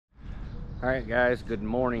All right, guys, good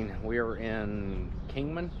morning. We are in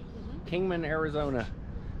Kingman, Arizona.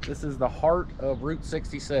 This is the heart of Route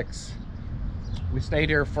 66. We stayed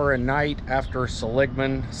here for a night after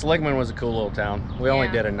Seligman. Seligman was a cool little town. We only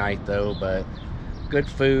did a night though, but good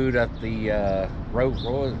food at the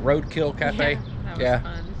Roadkill Cafe. That was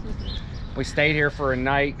fun. We stayed here for a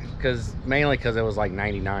night mainly because it was like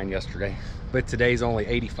 99 yesterday, but today's only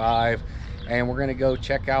 85, and we're gonna go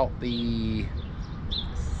check out the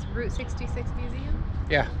Route 66 Museum?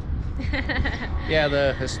 Yeah. Yeah,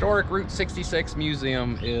 the historic Route 66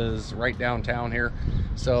 Museum is right downtown here.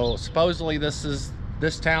 So supposedly this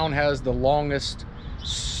town has the longest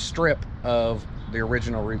strip of the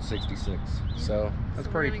original Route 66. So that's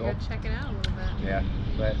pretty cool. We're gonna go check it out a little bit. Yeah,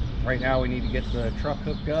 but right now we need to get the truck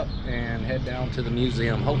hooked up and head down to the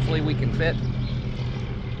museum. Hopefully we can fit.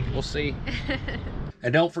 We'll see.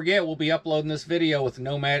 And don't forget, we'll be uploading this video with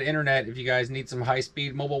Nomad Internet if you guys need some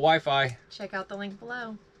high-speed mobile Wi-Fi. Check out the link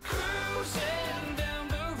below.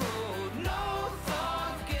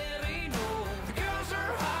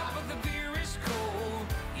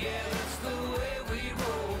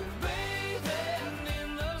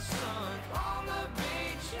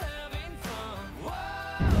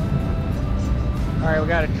 All right, we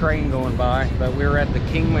got a train going by, but we're at the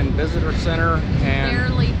Kingman Visitor Center and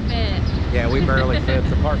barely fit. Yeah, we barely fit.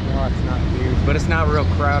 The parking lot's not huge, but it's not real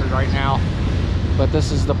crowded right now. But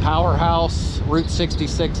this is the Powerhouse Route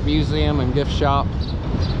 66 Museum and Gift Shop.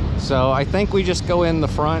 So I think we just go in the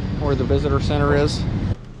front where the visitor center is.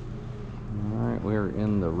 All right, we're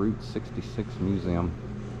in the Route 66 Museum.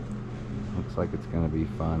 Looks like it's gonna be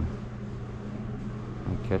fun.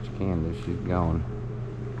 I'll catch Candace, she's going.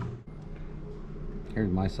 Here's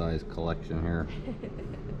my size collection here.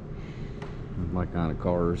 My kind of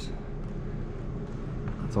cars.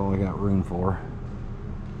 That's all I got room for.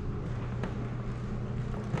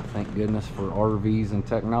 Thank goodness for RVs and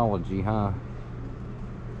technology, huh? A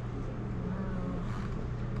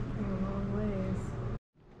long ways.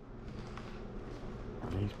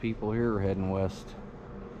 These people here are heading west.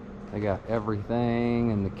 They got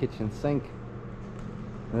everything in the kitchen sink.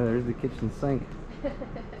 Oh, there's the kitchen sink.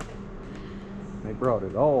 They brought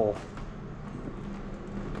it all.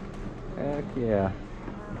 Heck yeah.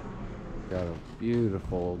 Got a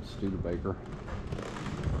beautiful old Studebaker.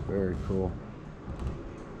 Very cool.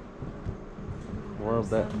 Love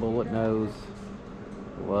that bullet nose.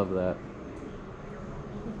 Love that.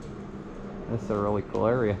 That's a really cool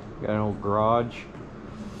area. Got an old garage.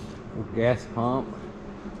 Old gas pump.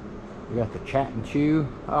 We got the Chat and Chew.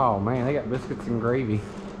 Oh man, they got biscuits and gravy.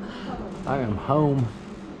 I am home.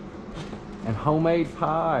 And homemade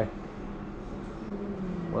pie.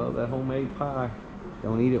 Love that homemade pie.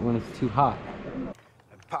 Don't eat it when it's too hot.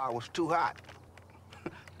 The pie was too hot.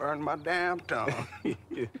 Burned my damn tongue. This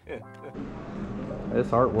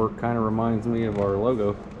artwork kind of reminds me of our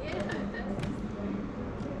logo. Yeah.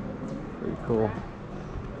 Pretty cool.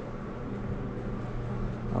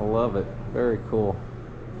 I love it. Very cool.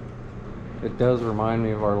 It does remind me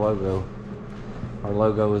of our logo. Our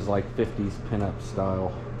logo is like 50s pinup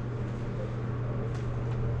style.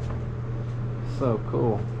 So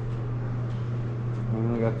cool.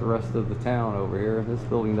 And we got the rest of the town over here. This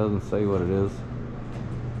building doesn't say what it is.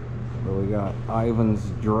 But we got Ivan's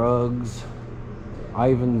Drugs,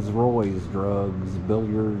 Ivan's Roy's Drugs,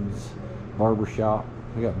 Billiards, Barbershop.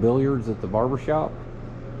 We got billiards at the barbershop?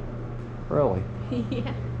 Really?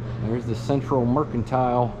 Yeah. There's the Central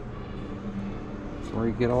Mercantile. That's where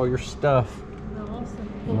you get all your stuff.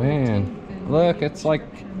 Man, look, it's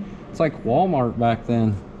like Walmart back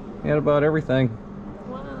then. You had about everything.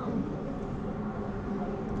 Wow.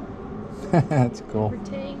 That's cool.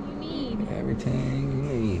 Everything you need. Everything you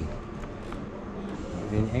need.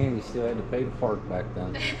 And you still had to pay to park back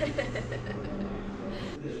then.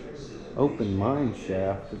 Open mine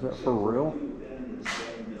shaft. Is that for real? I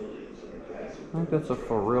think that's a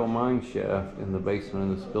for real mine shaft in the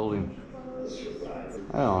basement of this building.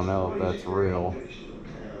 I don't know if that's real.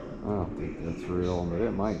 I don't think that's real, but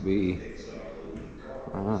it might be.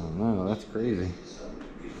 I don't know, that's crazy.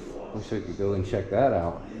 Wish I could go and check that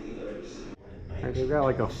out. Alright, they've got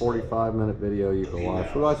like a 45-minute video you can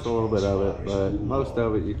watch. We watched a little bit of it, but most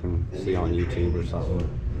of it you can see on YouTube or something.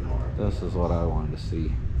 This is what I wanted to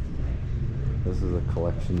see. This is a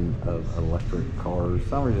collection of electric cars.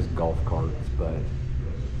 Some are just golf carts, but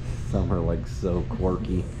some are like so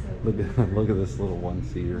quirky. Look at this little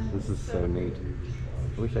one-seater. This is so neat.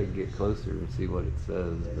 I wish I could get closer and see what it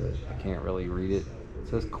says, but I can't really read it. It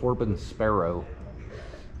says Corbin Sparrow,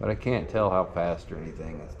 but I can't tell how fast or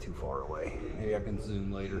anything. It's too far away. Maybe I can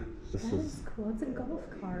zoom later. This is cool. It's a golf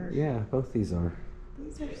cart. Yeah, both these are.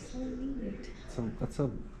 These are so neat. That's a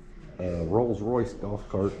Rolls-Royce golf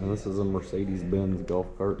cart, and this is a Mercedes-Benz golf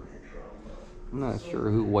cart. I'm not sure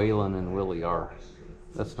who Waylon and Willie are.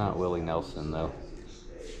 That's not Willie Nelson, though.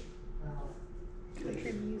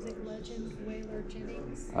 Country music legend Waylon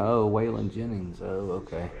Jennings. Oh, Waylon Jennings. Oh,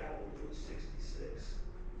 okay.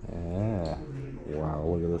 Yeah. Wow,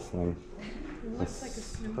 look at this thing. It looks like a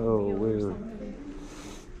So snowmobile or weird. something.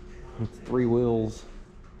 It's 3 wheels.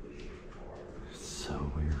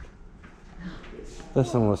 So weird.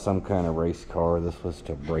 This one was some kind of race car. This was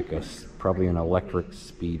to break us, probably an electric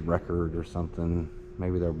speed record or something.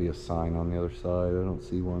 Maybe there'll be a sign on the other side. I don't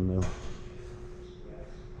see one though.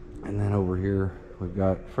 And then over here we've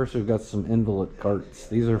got some invalid carts.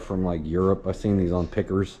 These are from like Europe. I've seen these on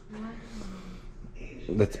pickers.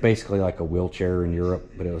 That's basically like a wheelchair in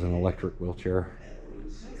Europe, but it was an electric wheelchair.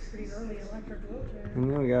 That's pretty early electric wheelchair. And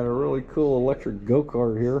then we got a really cool electric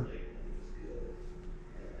go-kart here.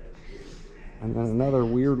 And then another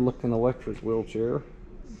weird looking electric wheelchair.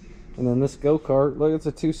 And then this go-kart, look, it's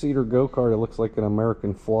a 2-seater go-kart. It looks like an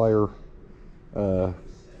American Flyer,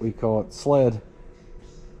 we call it sled.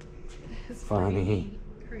 It's Funny.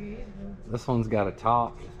 creative. This one's got a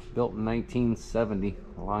top, built in 1970,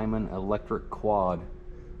 Lyman electric quad.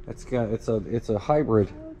 It's a hybrid.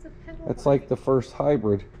 Oh, it's a pedal. It's like the first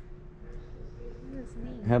hybrid. That is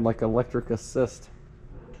neat. It had like electric assist.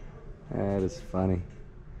 That is funny.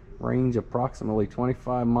 Range approximately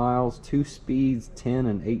 25 miles, 2 speeds, 10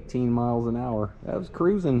 and 18 miles an hour. That was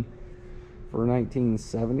cruising for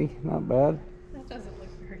 1970. Not bad. That doesn't look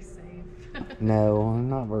very safe. No,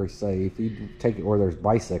 not very safe. You'd take it where there's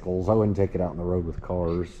bicycles. I wouldn't take it out on the road with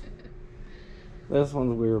cars. This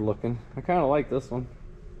one's weird looking. I kind of like this one.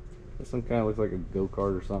 This one kind of looks like a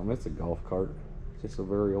go-kart or something. It's a golf cart. It's just a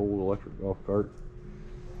very old electric golf cart.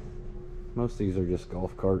 Most of these are just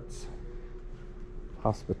golf carts.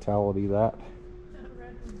 Hospitality, that.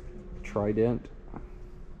 Trident.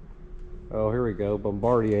 Oh, here we go.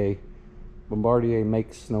 Bombardier. Bombardier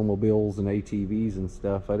makes snowmobiles and ATVs and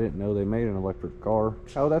stuff. I didn't know they made an electric car.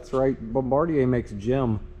 Oh, that's right. Bombardier makes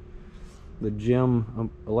GEM. The GEM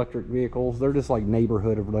electric vehicles. They're just like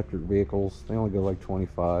neighborhood of electric vehicles. They only go like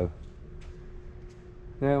 25.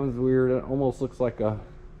 That one's weird. It almost looks like a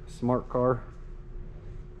smart car.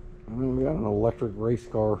 And we got an electric race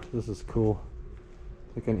car. This is cool.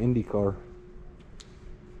 Like an Indy car.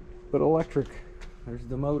 But electric. There's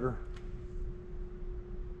the motor.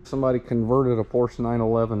 Somebody converted a Porsche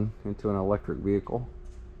 911 into an electric vehicle.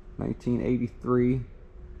 1983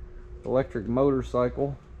 electric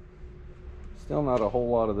motorcycle. Still not a whole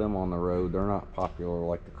lot of them on the road. They're not popular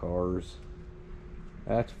like the cars.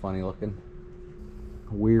 That's funny looking.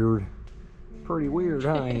 Weird. Pretty weird,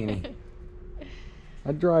 huh, Annie?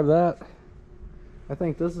 I'd drive that. I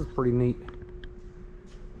think this is pretty neat.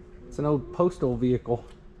 It's an old postal vehicle.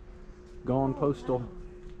 Gone postal.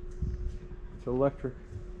 It's electric.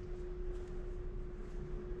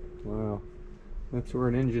 Wow. That's where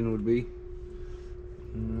an engine would be.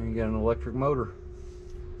 And then you got an electric motor.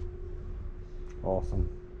 Awesome.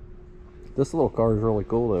 This little car is really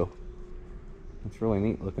cool though. It's really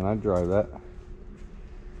neat looking. I'd drive that.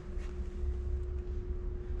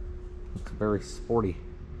 Looks very sporty.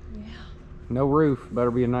 Yeah. No roof.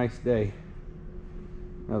 Better be a nice day.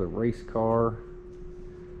 Another race car.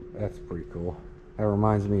 That's pretty cool. That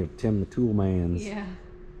reminds me of Tim the Toolman's. Yeah.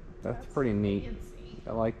 That's pretty neat. Fancy.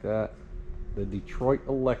 I like that. The Detroit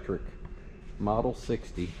Electric Model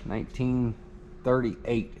 60,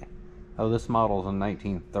 1938. Oh, this model's in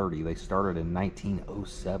 1930. They started in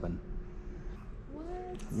 1907. What?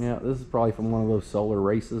 Yeah, this is probably from one of those solar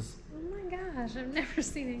races. Oh my gosh, I've never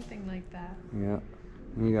seen anything like that. Yeah.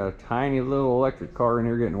 And you got a tiny little electric car in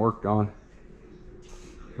here getting worked on.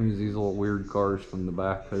 There's these little weird cars from the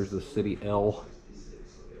back. There's the City L.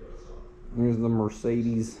 Here's the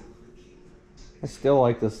Mercedes. I still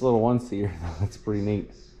like this little one-seater. That's pretty neat.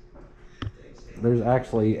 There's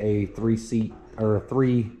actually a 3-seat or a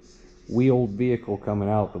 3-wheeled vehicle coming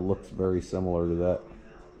out that looks very similar to that.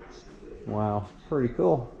 Wow, pretty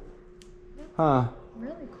cool. Huh?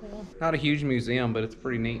 Really cool. Not a huge museum, but it's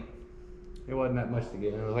pretty neat. It wasn't that much to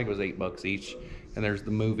get in. I think it was $8 each. And there's the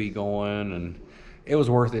movie going, and it was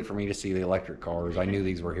worth it for me to see the electric cars. I knew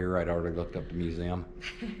these were here. I'd already looked up the museum.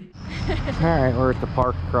 Alright, we're at the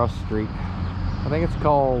park across the street. I think it's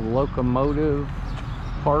called Locomotive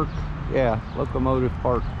Park. Yeah, Locomotive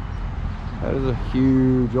Park. That is a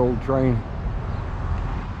huge old train.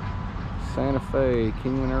 Santa Fe,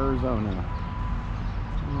 Kingman, Arizona.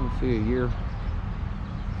 Let's see a year.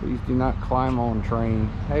 Please do not climb on train.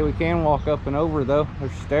 Hey, we can walk up and over though.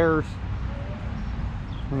 There's stairs.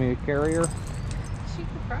 Let me carry her. She You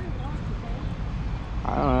could probably walk today.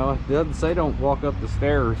 I don't know. It doesn't say don't walk up the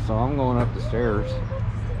stairs, so I'm going up the stairs.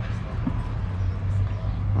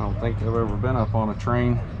 I don't think I've ever been up on a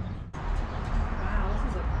train. Wow, this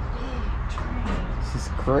is a big train. This is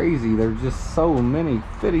crazy. There's just so many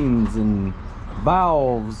fittings and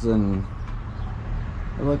valves, and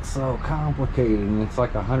it looks so complicated, and it's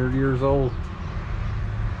like 100 years old.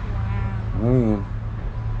 Wow. Man,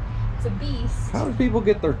 It's a beast. how do people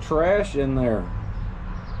get their trash in there?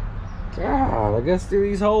 God, I guess through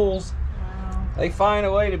these holes. Wow. They find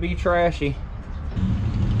a way to be trashy.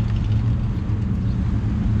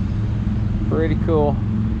 Pretty cool.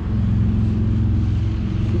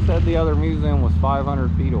 She said the other museum was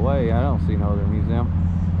 500 feet away. I don't see no other museum.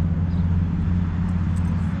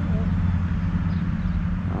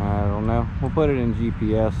 I don't know. We'll put it in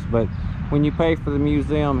GPS, but when you pay for the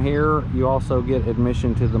museum here, you also get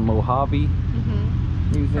admission to the Mojave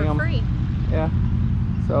Museum. For free. Yeah.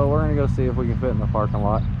 So we're gonna go see if we can fit in the parking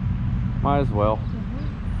lot. Might as well.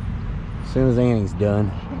 As soon as Annie's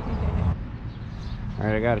done.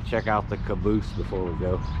 Alright, I gotta check out the caboose before we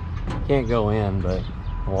go. Can't go in, but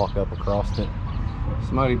I'll walk up across it.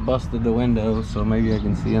 Somebody busted the window, so maybe I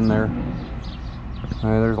can see in there.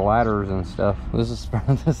 There's ladders and stuff. This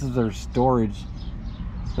is their storage.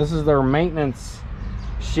 This is their maintenance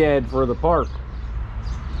shed for the park.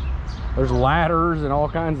 There's ladders and all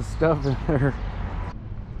kinds of stuff in there.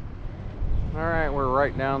 Alright, we're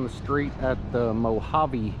right down the street at the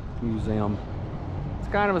Mojave Museum. It's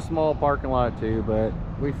kind of a small parking lot too, but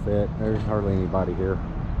we fit. There's hardly anybody here.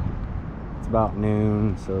 It's about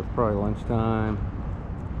noon, so it's probably lunchtime.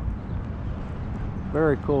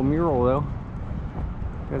 Very cool mural though.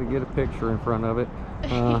 Gotta get a picture in front of it.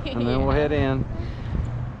 And then we'll head in.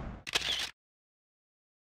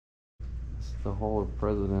 It's the Hall of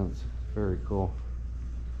Presidents. Very cool.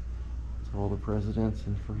 It's all the presidents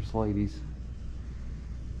and first ladies.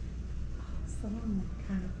 Some of them are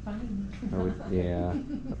kind of funny. Yeah.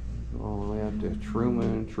 All the way up to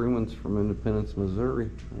Truman. Truman's from Independence,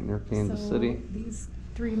 Missouri, right near Kansas City. These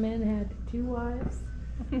three men had 2 wives.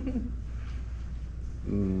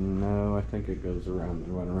 No, I think it goes around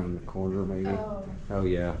the corner maybe. Oh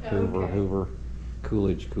yeah, Hoover, Okay. Hoover.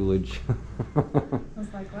 Coolidge. I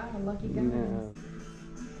was like, wow, lucky guys.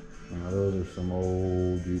 Yeah. Now those are some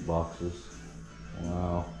old jukeboxes.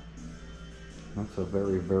 Wow. That's a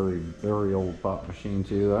very, very, very old pop machine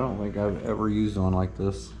too. I don't think I've ever used one like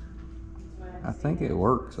this. I think it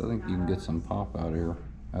works. I think you can get some pop out here.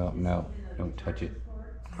 Oh no, don't touch it.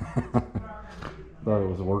 Thought it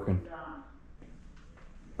was working.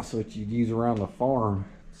 That's what you'd use around the farm.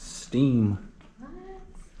 Steam.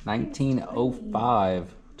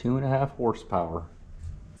 1905. 2.5 horsepower.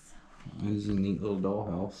 This is a neat little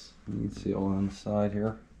dollhouse. You can see all on the side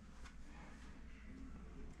here.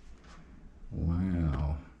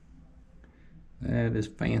 Wow. That is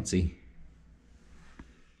fancy.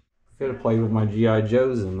 Could have played with my G.I.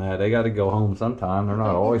 Joes in that. They got to go home sometime. They're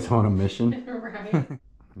not always on a mission. Right.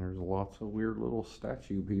 There's lots of weird little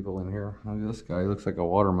statue people in here. Look at this guy. He looks like a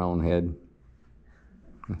watermelon head.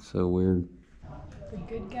 That's so weird. The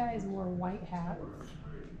good guys wore white hats.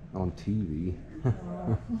 On TV. Look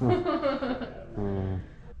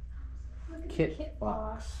at Kit the kit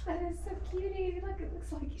box. box. That is so cute. Look, it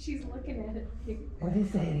looks like she's looking at it. What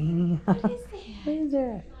is that, Annie? What is that? What is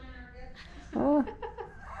that? Huh?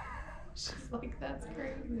 She's like, that's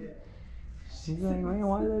crazy. She's like, man,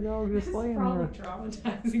 why is that dog just This is laying probably there?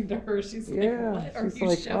 traumatizing to her. She's Yeah, like, what are she's you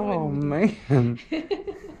like, showing oh me? man.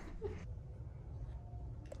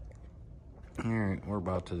 Alright, we're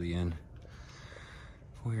about to the end.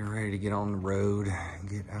 We're ready to get on the road and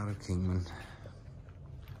get out of Kingman.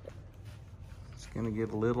 It's gonna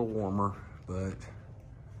get a little warmer, but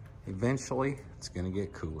eventually it's gonna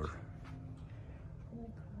get cooler.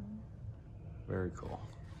 Very cool.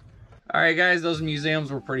 Alright guys, those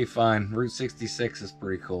museums were pretty fun. Route 66 is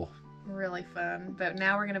pretty cool. Really fun. But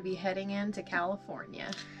now we're going to be heading into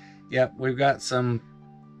California. Yep, we've got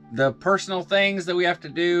the personal things that we have to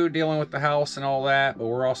do, dealing with the house and all that, but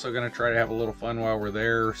we're also going to try to have a little fun while we're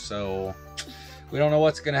there, so we don't know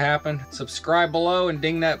what's going to happen. Subscribe below and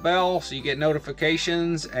ding that bell so you get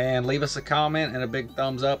notifications, and leave us a comment and a big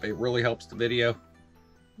thumbs up. It really helps the video.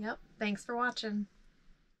 Yep. Thanks for watching.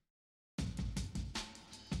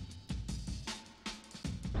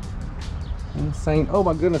 Insane. Oh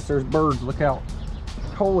my goodness, there's birds. Look out.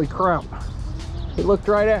 Holy crap. He looked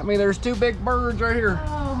right at me. There's 2 big birds right here.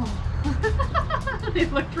 Oh. They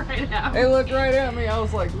looked right at me. They looked right at me. I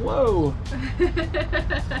was like, whoa.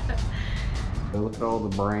 Look at all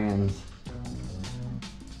the brands.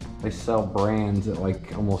 They sell brands at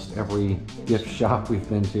like almost every gift shop we've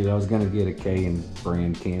been to. I was gonna get a K and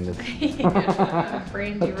brand Candace.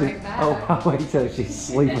 Brand you right back. Oh, I'll wait till she's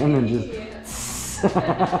sleeping and just.